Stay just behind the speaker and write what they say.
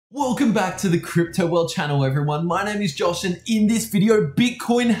Welcome back to the Crypto World channel, everyone. My name is Josh, and in this video,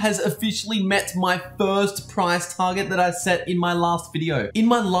 Bitcoin has officially met my first price target that I set in my last video. In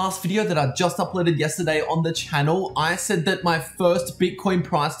my last video that I just uploaded yesterday on the channel, I said that my first Bitcoin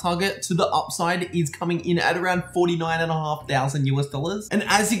price target to the upside is coming in at around $49,500 US. And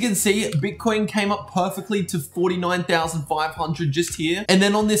as you can see, Bitcoin came up perfectly to 49,500 just here. And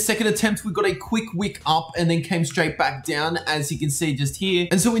then on this second attempt, we got a quick wick up and then came straight back down, as you can see just here.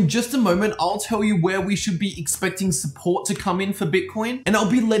 And so in just a moment, I'll tell you where we should be expecting support to come in for Bitcoin, and I'll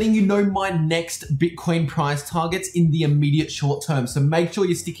be letting you know my next Bitcoin price targets in the immediate short term, so make sure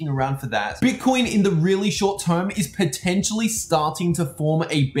you're sticking around for that. Bitcoin in the really short term is potentially starting to form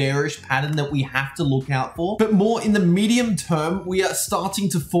a bearish pattern that we have to look out for, but more in the medium term, we are starting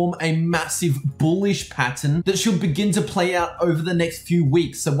to form a massive bullish pattern that should begin to play out over the next few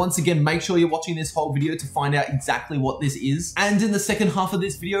weeks. So once again, make sure you're watching this whole video to find out exactly what this is. And in the second half of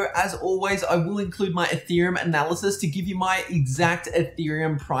this video, as always, I will include my Ethereum analysis to give you my exact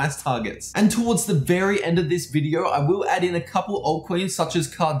Ethereum price targets. And towards the very end of this video, I will add in a couple altcoins such as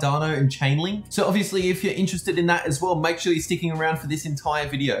Cardano and Chainlink. So obviously, if you're interested in that as well, make sure you're sticking around for this entire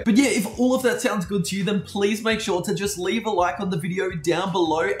video. But yeah, if all of that sounds good to you, then please make sure to just leave a like on the video down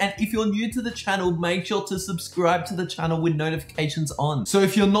below. And if you're new to the channel, make sure to subscribe to the channel with notifications on. So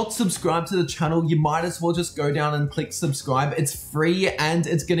if you're not subscribed to the channel, you might as well just go down and click subscribe. It's free and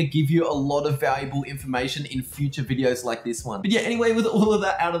it's going to give you a lot of valuable information in future videos like this one. But yeah, anyway, with all of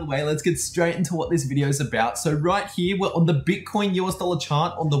that out of the way, let's get straight into what this video is about. So right here, we're on the Bitcoin US dollar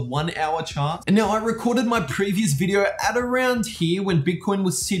chart on the 1 hour chart. And now I recorded my previous video at around here when Bitcoin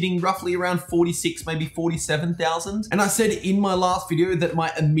was sitting roughly around 46, maybe 47,000. And I said in my last video that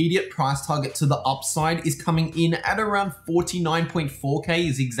my immediate price target to the upside is coming in at around 49.4K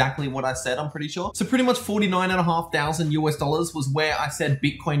is exactly what I said, I'm pretty sure. So pretty much 49,500 US dollars was where I said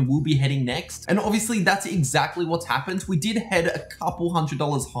Bitcoin will be heading next. And obviously that's exactly what's happened. We did head a couple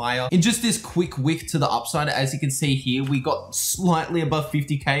 $100 higher in just this quick wick to the upside. As you can see here, we got slightly above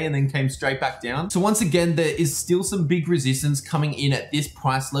 50K and then came straight back down. So once again, there is still some big resistance coming in at this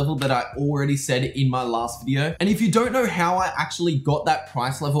price level that I already said in my last video. And if you don't know how I actually got that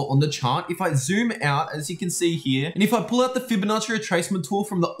price level on the chart, if I zoom out, as you can see here, and if I pull out the Fibonacci retracement tool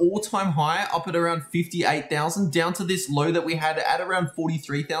from the all-time high up at around 58,000 down to this low that we had at around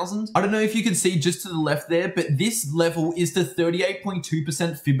 43,000. I don't know if you can see just to the left there, but this level is the 38.2%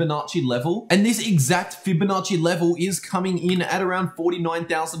 Fibonacci level. And this exact Fibonacci level is coming in at around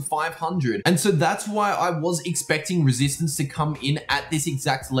 49,500. And so that's why I was expecting resistance to come in at this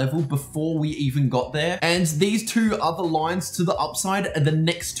exact level before we even got there. And these two other lines to the upside are the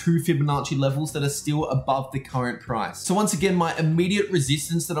next two Fibonacci levels that are still above the current price. So once again, my immediate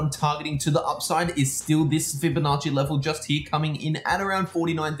resistance that I'm targeting to the upside is still this Fibonacci level just here coming in at around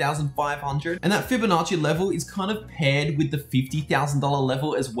 49,500. And that Fibonacci level is kind of paired with the $50,000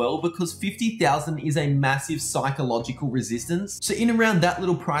 level as well, because 50,000 is a massive psychological resistance. So in around that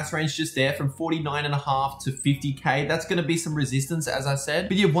little price range just there from 49.5 to 50K, that's going to be some resistance, as I said.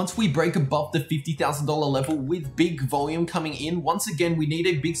 But yeah, once we break above the $50,000 level with big volume coming in, once again, we need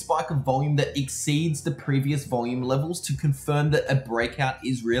a big spike of volume that exceeds the previous volume levels to confirm that a breakout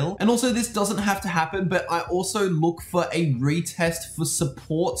is real. And also this doesn't have to happen, but I also look for a retest for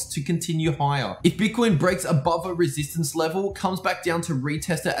support to continue higher. If Bitcoin breaks above a resistance level, comes back down to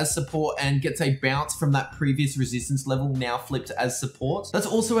retest it as support and gets a bounce from that previous resistance level now flipped as support, that's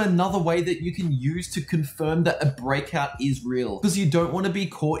also another way that you can use to confirm that a breakout is real, because you don't want to be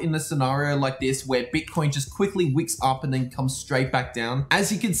caught in a scenario like this where Bitcoin just quickly wicks up and then comes straight back down.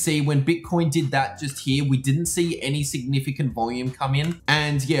 As you can see, when Bitcoin did that just here, we didn't see any significant volume come in.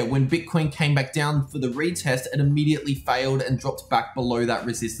 And yeah, when Bitcoin came back down for the retest, it immediately failed and dropped back below that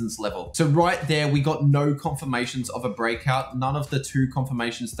resistance level. So right there, we got no confirmations of a breakout, none of the two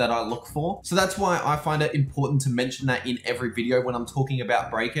confirmations that I look for. So that's why I find it important to mention that in every video when I'm talking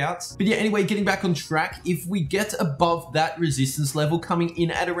about breakouts. But yeah, anyway, getting back on track, if we get above that resistance level coming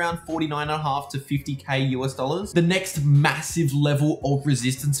in at around 49.5 to 50K US dollars, the next massive level of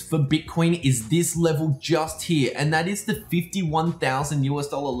resistance for Bitcoin is this level just here, and that is the 51,000 US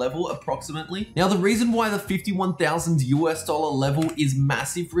dollar level approximately. Now, the reason why the 51,000 US dollar level is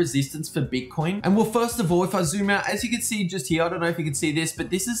massive resistance for Bitcoin, and well, first of all, if I zoom out, as you can see just here, I don't know if you can see this, but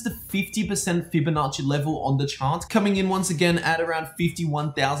this is the 50% Fibonacci level on the chart, coming in once again at around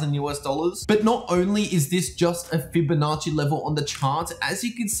 51,000 US dollars. But not only is this just a Fibonacci level on the chart, as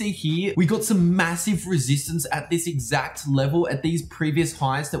you can see here, we got some massive resistance at this exact level at these previous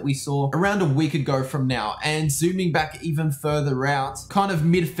highs that we saw around a week ago from now. And zooming back even further out, kind of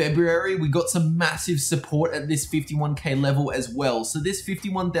mid-February, we got some massive support at this 51K level as well. well. So this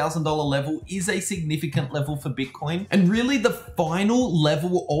 $51,000 level is a significant level for Bitcoin, and really the final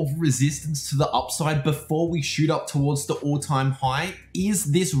level of resistance to the upside before we shoot up towards the all-time high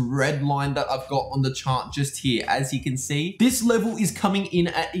is this red line that I've got on the chart just here. As you can see, this level is coming in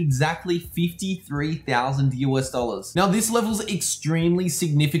at exactly 53,000 US dollars. Now this level is extremely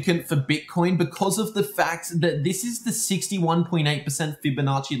significant for Bitcoin because of the fact that this is the 61.8%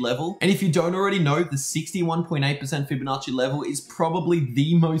 Fibonacci level. And if you don't already know, the 61.8% Fibonacci level is probably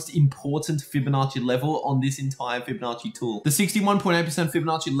the most important Fibonacci level on this entire Fibonacci tool. The 61.8%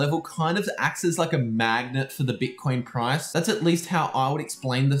 Fibonacci level kind of acts as like a magnet for the Bitcoin price. That's at least how I would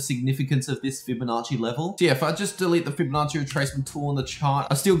explain the significance of this Fibonacci level. So yeah, if I just delete the Fibonacci retracement tool on the chart,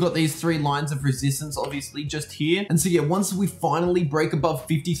 I still got these 3 lines of resistance obviously just here. And so yeah, once we finally break above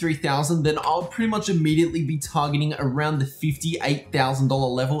 53,000, then I'll pretty much immediately be targeting around the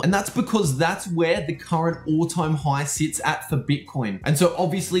 $58,000 level. And that's because that's where the current all-time high sits at for Bitcoin. And so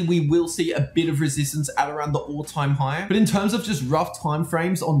obviously we will see a bit of resistance at around the all-time high. But in terms of just rough time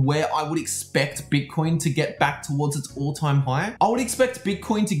frames on where I would expect Bitcoin to get back towards its all-time high, I would expect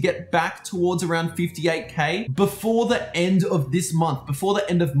Bitcoin to get back towards around 58K before the end of this month, before the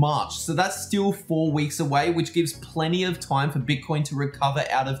end of March. So that's still 4 weeks away, which gives plenty of time for Bitcoin to recover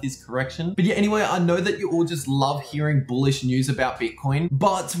out of this correction. But yeah, anyway, I know that you all just love hearing bullish news about Bitcoin,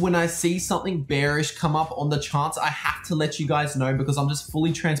 but when I see something bearish come up on the charts, I have to let you guys know because I'm just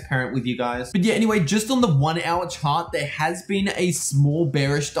fully transparent with you guys. But yeah, anyway, just on the 1 hour chart, there has been a small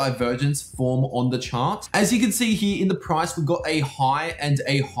bearish divergence form on the chart. As you can see here in the price, we got a high and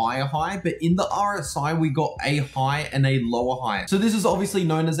a higher high, but in the RSI, we got a high and a lower high. So this is obviously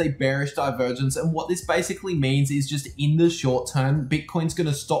known as a bearish divergence. And what this basically means is just in the short term, Bitcoin's going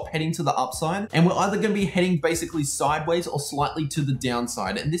to stop heading to the upside, and we're either going to be heading basically sideways or slightly to the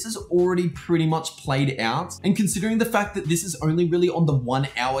downside. And this is already pretty much played out. And considering the fact that this is only really on the 1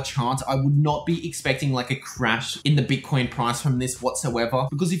 hour chart, I would not be expecting like a crash in the Bitcoin price from this whatsoever.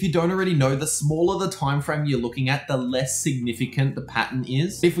 Because if you don't already know, the smaller the time frame you're looking at, the less significant the pattern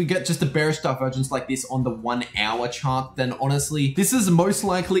is. If we get just a bearish divergence like this on the 1 hour chart, then honestly, this is most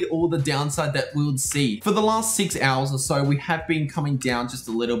likely all the downside that we would see. For the last 6 hours or so, we have been coming down just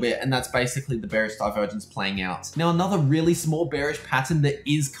a little bit, and that's basically the bearish divergence playing out. Now, another really small bearish pattern that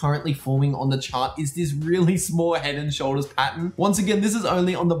is currently forming on the chart is this really small head and shoulders pattern. Once again, this is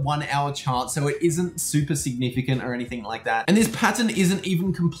only on the 1 hour chart, so it isn't super significant or anything like that. And this pattern isn't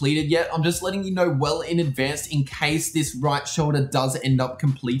even completed yet. I'm just letting you know well in advance in case this right shoulder does end up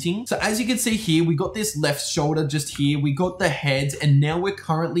completing. So as you can see here, we got this left shoulder just here, we got the head, and now we're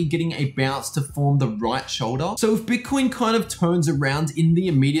currently getting a bounce to form the right shoulder. So if Bitcoin kind of turns around in the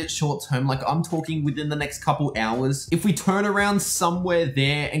immediate short term, like I'm talking within the next couple hours, if we turn around somewhere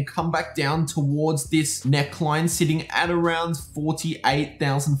there and come back down towards this neckline sitting at around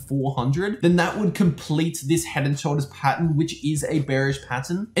 48,400, then that would complete this head and shoulders pattern, which is a bearish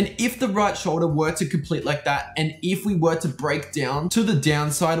pattern. And if the right shoulder were to complete like that, and if we were to break down to the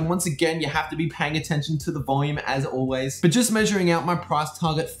downside, and once again, you have to be paying attention to the volume as always, but just measuring out my price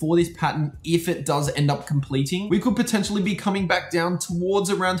target for this pattern, if it does end up completing, we could potentially be coming back down towards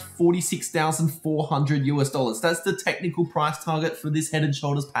around 46,400 US dollars. That's the technical price target for this head and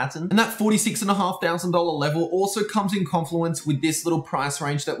shoulders pattern. And that $46,500 level also comes in confluence with this little price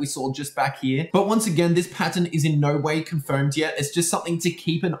range that we saw just back here. But once again, this pattern is in no way confirmed yet. It's just something to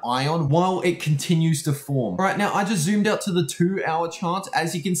keep an eye on while it continues to form. All right, now I just zoomed out to the 2 hour chart,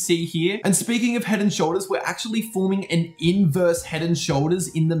 as you can see here. And speaking of head and shoulders, we're actually forming an inverse head and shoulders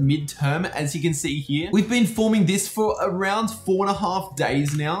in the midterm, as you can see here. We've been forming this for around 4.5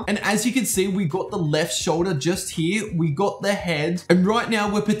 days now. And as you can see, we got the left shoulder just here, we got the head, and right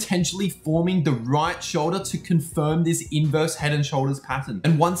now we're potentially forming the right shoulder to confirm this inverse head and shoulders pattern.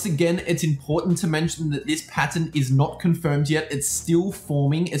 And once again, it's important to mention that this pattern is not confirmed yet. It's still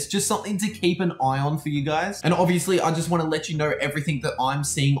forming. It's just something to keep an eye on for you guys. And obviously, I just want to let you know everything that I'm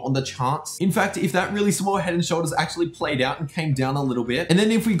seeing on the charts. In fact, if that really small head and shoulders actually played out and came down a little bit, and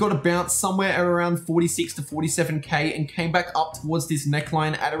then if we got a bounce somewhere around 46 to 47K and came back up towards this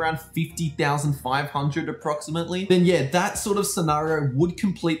neckline at around 50,500 approximately, then yeah, that sort of scenario would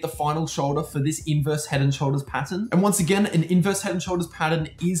complete the final shoulder for this inverse head and shoulders pattern. And once again, an inverse head and shoulders pattern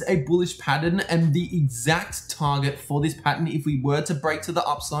is a bullish pattern, and the exact target for this pattern, if we were to break to the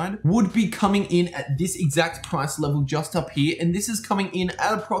upside, would be coming in at this exact price level just up here. And this is coming in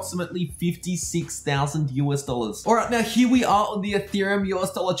at approximately 56,000 US dollars. All right, now here we are on the Ethereum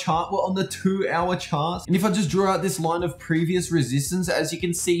US dollar chart. We're on the 2 hour chart. And if I just draw out this line of previous resistance, as you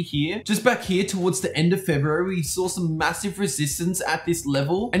can see here, just back here towards the end of February, we saw some massive resistance at this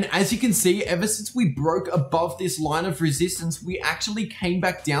level. And as you can see, ever since we broke above this line of of resistance, we actually came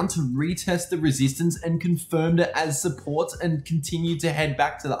back down to retest the resistance and confirmed it as support and continued to head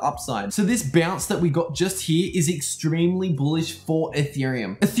back to the upside. So this bounce that we got just here is extremely bullish for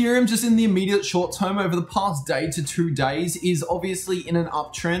Ethereum. Ethereum, just in the immediate short term over the past day to 2 days, is obviously in an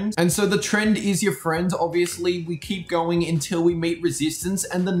uptrend. And so the trend is your friend. Obviously, we keep going until we meet resistance.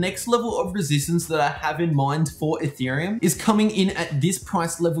 And the next level of resistance that I have in mind for Ethereum is coming in at this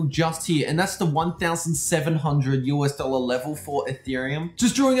price level just here. And that's the $1,700 level for Ethereum.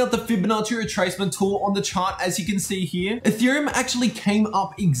 Just drawing out the Fibonacci retracement tool on the chart, as you can see here, Ethereum actually came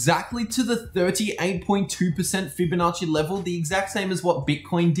up exactly to the 38.2% Fibonacci level, the exact same as what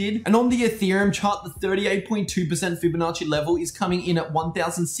Bitcoin did. And on the Ethereum chart, the 38.2% Fibonacci level is coming in at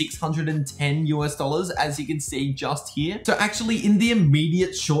 $1,610, as you can see just here. So actually in the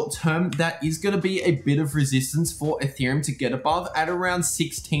immediate short term, that is going to be a bit of resistance for Ethereum to get above at around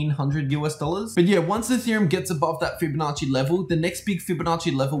 $1,600. But yeah, once Ethereum gets above that Fibonacci level, the next big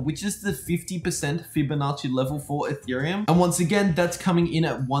Fibonacci level, which is the 50% Fibonacci level for Ethereum. And once again, that's coming in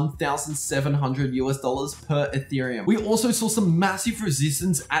at $1,700 per Ethereum. We also saw some massive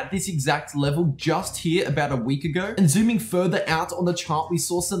resistance at this exact level just here about a week ago. And zooming further out on the chart, we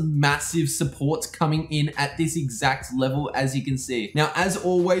saw some massive support coming in at this exact level, as you can see. Now, as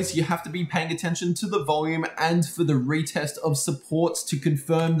always, you have to be paying attention to the volume and for the retest of support to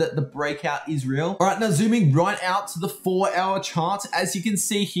confirm that the breakout is real. All right, now zooming right out to the 4-hour chart, as you can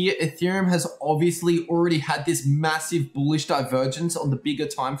see here, Ethereum has obviously already had this massive bullish divergence on the bigger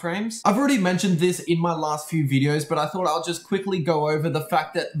time frames. I've already mentioned this in my last few videos, but I thought I'll just quickly go over the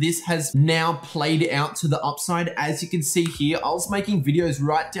fact that this has now played out to the upside. As you can see here, I was making videos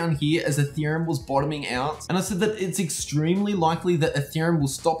right down here as Ethereum was bottoming out, and I said that it's extremely likely that Ethereum will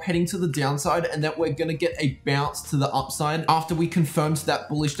stop heading to the downside and that we're going to get a bounce to the upside after we confirmed that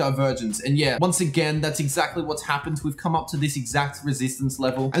bullish divergence. And yeah, once again, that's exactly what's happened. We've come up to this exact resistance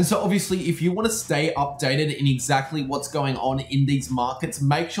level. And so obviously, if you want to stay updated in exactly what's going on in these markets,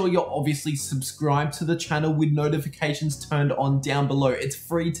 make sure you're obviously subscribed to the channel with notifications turned on down below. It's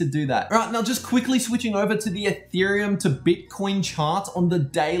free to do that. All right, now just quickly switching over to the Ethereum to Bitcoin chart on the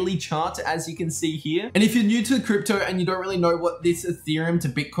daily chart, as you can see here. And if you're new to crypto and you don't really know what this Ethereum to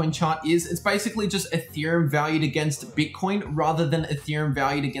Bitcoin chart is, it's basically just Ethereum valued against Bitcoin rather than Ethereum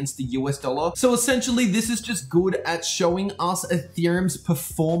valued against the US dollar. So essentially, this is just good at showing us Ethereum's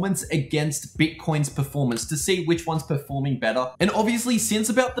performance against Bitcoin's performance to see which one's performing better. And obviously, since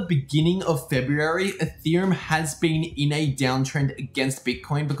about the beginning of February, Ethereum has been in a downtrend against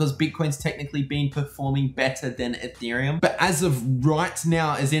Bitcoin because Bitcoin's technically been performing better than Ethereum. But as of right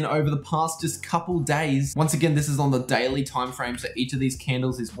now, as in over the past just couple days, once again, this is on the daily time frame, so each of these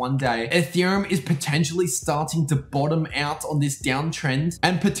candles is 1 day, Ethereum is potentially starting to bottom out on this downtrend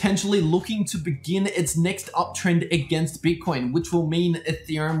and potentially looking to begin its next uptrend against Bitcoin, which will mean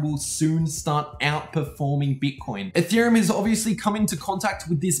Ethereum will soon start outperforming Bitcoin. Ethereum is obviously coming into contact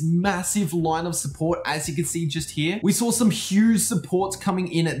with this massive line of support, as you can see just here. We saw some huge supports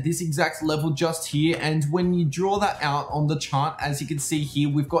coming in at this exact level just here, and when you draw that out on the chart, as you can see here,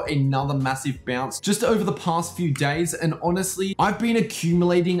 we've got another massive bounce just over the past few days. And honestly, I've been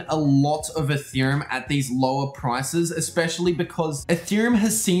accumulating a lot of Ethereum at these lower prices, especially because Ethereum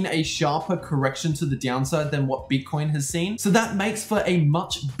has seen a sharper correction to the downside than what Bitcoin has seen. So that makes for a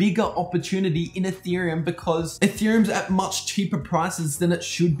much bigger opportunity in Ethereum because Ethereum's at much cheaper prices than it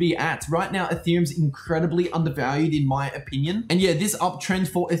should be at. Right now, Ethereum's incredibly undervalued in my opinion. And yeah, this uptrend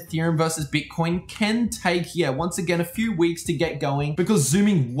for Ethereum versus Bitcoin can take, once again, a few weeks to get going because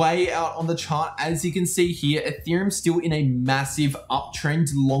zooming way out on the chart, as you can see here, Ethereum's still in a massive uptrend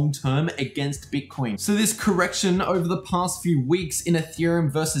long term against Bitcoin. So this correction over the past few weeks in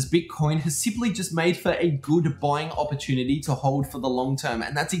Ethereum versus Bitcoin has simply just made for a good buying opportunity to hold for the long term.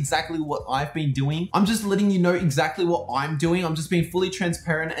 And that's exactly what I've been doing. I'm just letting you know exactly what I'm doing. I'm just being fully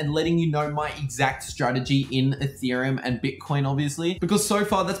transparent and letting you know my exact strategy in Ethereum and Bitcoin, obviously, because so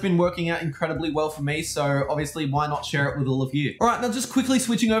far that's been working out incredibly well for me. So obviously, why not share it with all of you? All right, now just quickly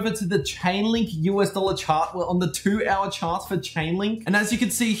switching over to the Chainlink US dollar chart. We're on the 2-hour chart for Chainlink. And as you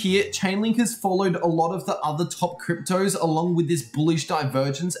can see here, Chainlink has followed a lot of the other top cryptos along with this bullish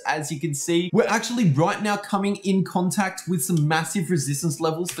divergence. As you can see, we're actually right now coming in contact with some massive resistance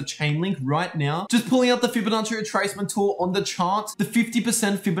levels for Chainlink right now. Just pulling out the Fibonacci retracement tool on the chart, the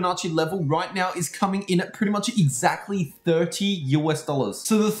 50% Fibonacci level right now is coming in at pretty much exactly $30.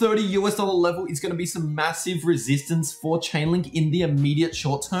 So the $30 level is going to be some massive resistance for Chainlink in the immediate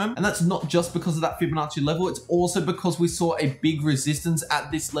short term. And that's not just because of that Fibonacci level, it's also because we saw a big resistance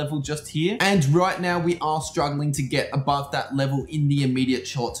at this level just here. And right now we are struggling to get above that level in the immediate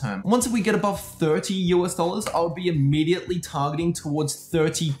short term. Once we get above $30 US dollars, I would be immediately targeting towards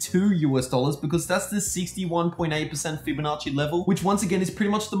 32 US dollars because that's the 61.8% Fibonacci level, which once again is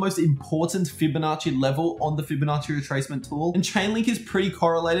pretty much the most important Fibonacci level on the Fibonacci retracement tool. And Chainlink is pretty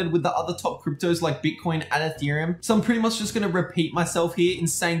correlated with the other top cryptos like Bitcoin and Ethereum. So I'm pretty much just going to repeat myself here in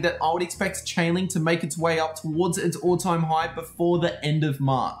saying that I would expect Chainlink to make its way up towards its all-time high before the end of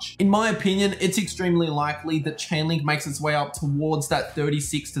March. In my opinion, it's extremely likely that Chainlink makes its way up towards that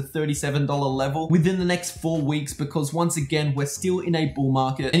 $36 to $37 level within the next 4 weeks because once again, we're still in a bull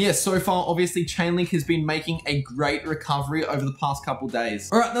market. And yes, so far, obviously Chainlink has been making a great recovery over the past couple days.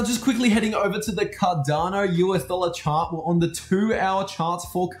 All right, now just quickly heading over to the Cardano US dollar chart. We're on the 2-hour charts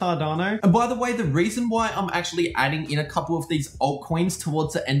for Cardano. And by the way, the reason why I'm actually adding in a couple of these altcoins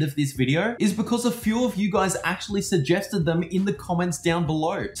towards the end of this video is because a few of you guys actually suggested them in the comments down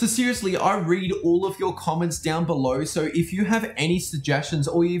below. So seriously, I read all of your comments down below. So if you have any suggestions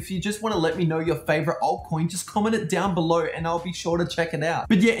or if you just want to let me know your favorite altcoin, just comment it down below and I'll be sure to check it out.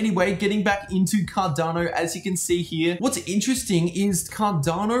 But yeah, anyway, getting back into Cardano, as you can see here, what's interesting is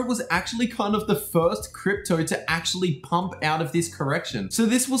Cardano was actually kind of the first crypto to actually pump out of this correction. So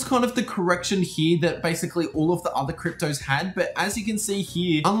this was kind of the correction here that basically all of the other cryptos had. But as you can see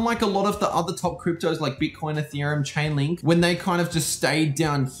here, unlike a lot of the other top cryptos like Bitcoin, Ethereum, Chainlink, when they kind of just stayed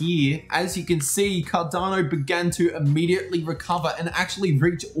down here, as you can see, Cardano began to immediately recover and actually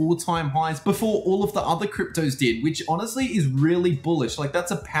reach all-time highs before all of the other cryptos did, which honestly is really bullish. Like,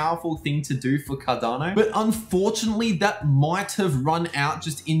 that's a powerful thing to do for Cardano. But unfortunately, that might have run out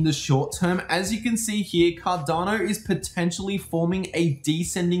just in the short term. As you can see here, Cardano is potentially forming a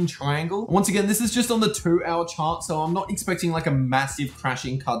descending triangle. Once again, this is just on the 2-hour chart, so I'm not expecting like a massive crash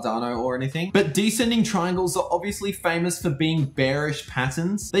in Cardano or anything. But descending triangles are obviously famous for being bearish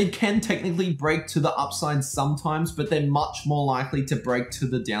patterns. They can technically break to the upside sometimes, but they're much more likely to break to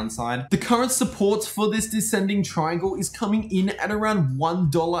the downside. The current support for this descending triangle is coming in at around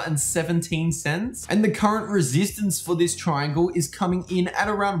 $1.17, and the current resistance for this triangle is coming in at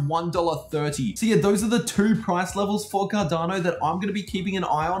around $1.30. So yeah, those are the two price levels for Cardano that I'm going to be keeping an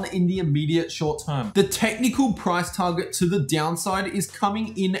eye on in the immediate short term. The technical price target to the downside is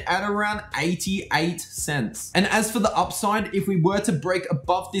coming in at around 88 cents. And as for the upside, if we were to break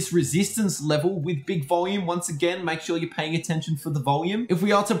above this resistance level with big volume, once again, make sure you're paying attention for the volume. If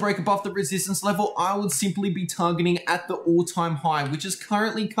we are to break above the resistance level, I would simply be targeting at the all-time high, which is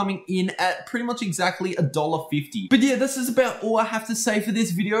currently coming in at pretty much exactly $1.50. But yeah, this is about all I have to say for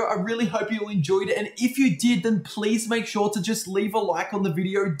this video. I really hope you all enjoyed it. And if you did, then please make sure to just leave a like on the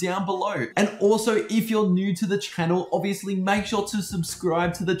video down below. And also, if you're new to the channel, obviously make sure to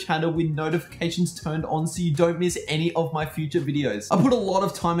subscribe to the channel with notifications turned on so you don't miss any of my future videos. I put a lot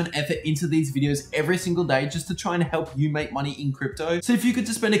of time and effort into these videos every single day just to try and help you make money in crypto. So if you could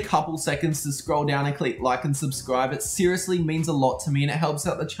just spend a couple seconds to scroll down and click like and subscribe, it seriously means a lot to me and it helps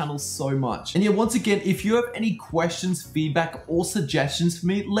out the channel so much. And yeah, once again, if you have any questions, feedback, or suggestions for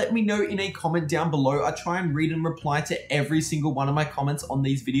me, let me know in a comment down below. I try and read and reply to every single one of my comments on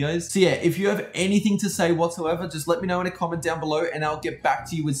these videos. So yeah, if you have anything to say whatsoever, just let me know in a comment down below and I'll get back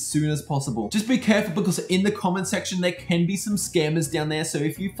to you as soon as possible. Just be careful because in the comment section, there can be some scammers down there. So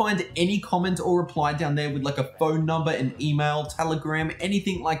if you find any comment or reply down there with like a phone number, an email, Telegram,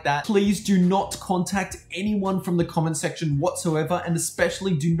 anything like that, please do not contact anyone from the comment section whatsoever. And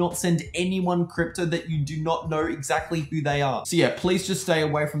especially do not send anyone crypto that you do not know exactly who they are. So yeah, please just stay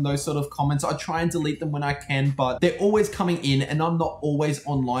away from those sort of comments. I try and delete them when I can, but they're always coming in and I'm not always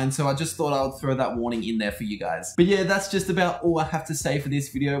online. So I just thought I would throw that warning in there for you guys. But yeah, that's just about all I have to say for this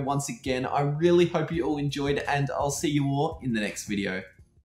video. Once again, I really hope you all enjoyed and I'll see you all in the next video.